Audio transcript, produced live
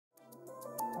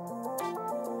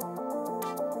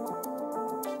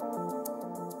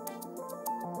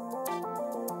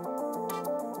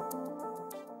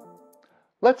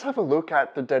let's have a look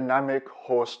at the dynamic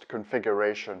host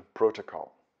configuration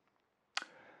protocol.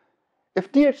 If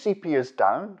DHCP is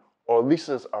down or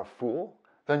leases are full,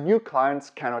 then new clients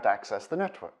cannot access the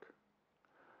network.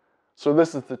 So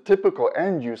this is the typical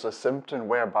end-user symptom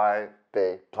whereby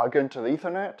they plug into the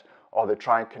Ethernet or they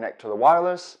try and connect to the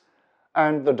wireless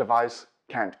and the device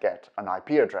can't get an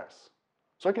IP address.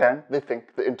 So again, they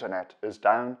think the internet is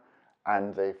down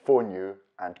and they phone you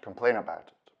and complain about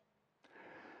it.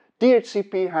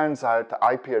 DHCP hands out the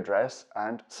IP address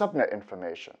and subnet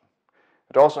information.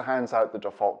 It also hands out the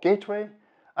default gateway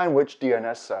and which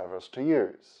DNS servers to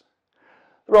use.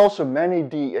 There are also many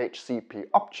DHCP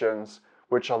options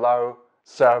which allow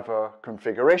server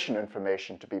configuration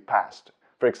information to be passed.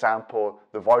 For example,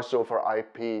 the voice over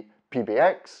IP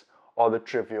PBX or the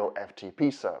trivial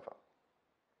FTP server.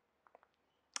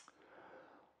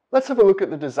 Let's have a look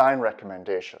at the design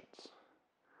recommendations.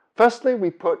 Firstly, we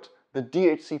put the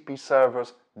DHCP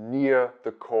servers near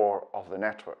the core of the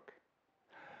network.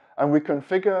 And we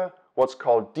configure what's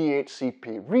called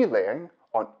DHCP relaying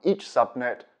on each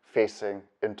subnet facing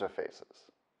interfaces.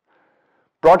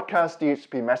 Broadcast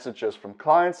DHCP messages from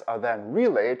clients are then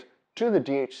relayed to the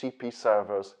DHCP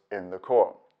servers in the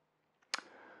core.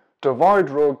 To avoid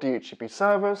rogue DHCP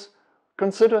servers,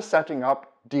 consider setting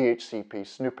up DHCP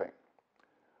snooping.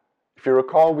 If you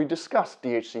recall, we discussed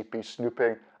DHCP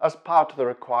snooping as part of the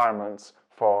requirements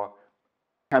for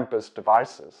campus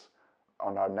devices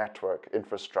on our network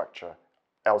infrastructure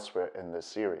elsewhere in this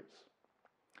series.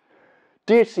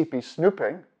 DHCP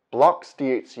snooping blocks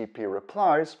DHCP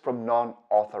replies from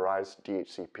non-authorized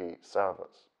DHCP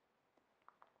servers.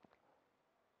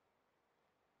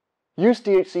 Use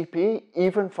DHCP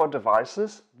even for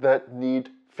devices that need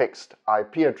fixed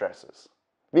IP addresses.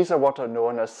 These are what are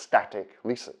known as static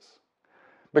leases,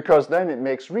 because then it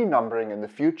makes renumbering in the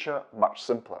future much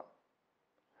simpler.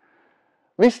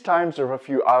 Lease times of a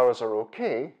few hours are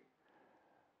okay,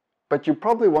 but you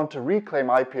probably want to reclaim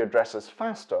IP addresses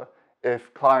faster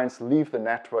if clients leave the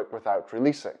network without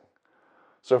releasing.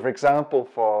 So for example,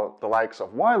 for the likes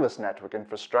of wireless network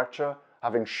infrastructure,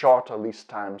 having shorter lease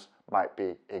times might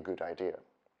be a good idea.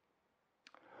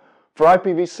 For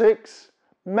IPv6,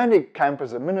 many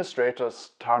campus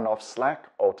administrators turn off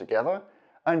Slack altogether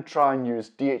and try and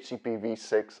use DHCP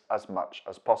v6 as much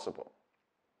as possible.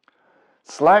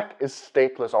 Slack is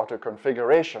stateless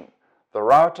auto-configuration. The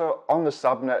router on the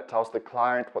subnet tells the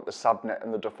client what the subnet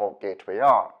and the default gateway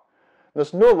are.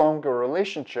 There's no longer a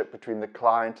relationship between the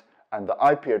client and the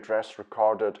IP address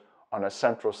recorded on a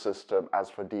central system as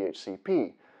for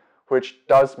DHCP, which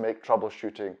does make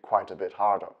troubleshooting quite a bit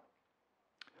harder.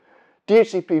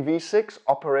 DHCP v6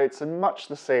 operates in much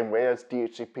the same way as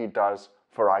DHCP does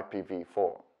for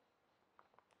IPv4.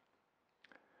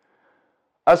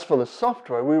 As for the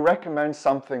software, we recommend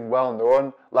something well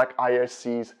known like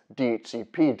ISC's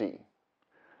DHCPD.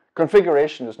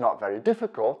 Configuration is not very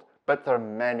difficult, but there are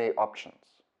many options.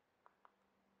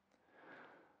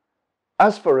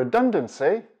 As for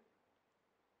redundancy,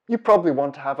 you probably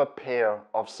want to have a pair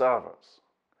of servers.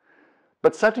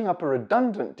 But setting up a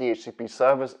redundant DHCP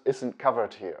service isn't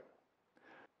covered here.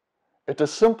 It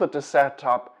is simpler to set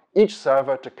up each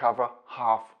server to cover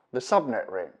half the subnet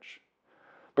range,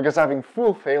 because having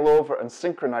full failover and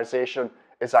synchronization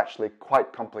is actually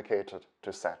quite complicated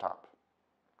to set up.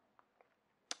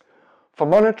 For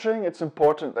monitoring, it's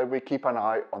important that we keep an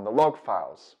eye on the log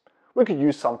files. We could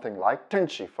use something like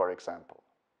Tenchi, for example.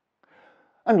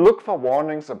 And look for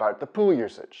warnings about the pool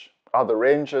usage. Are the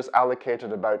ranges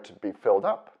allocated about to be filled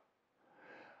up?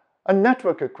 And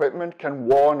network equipment can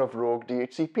warn of rogue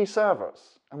DHCP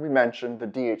servers, and we mentioned the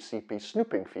DHCP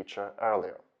snooping feature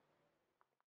earlier.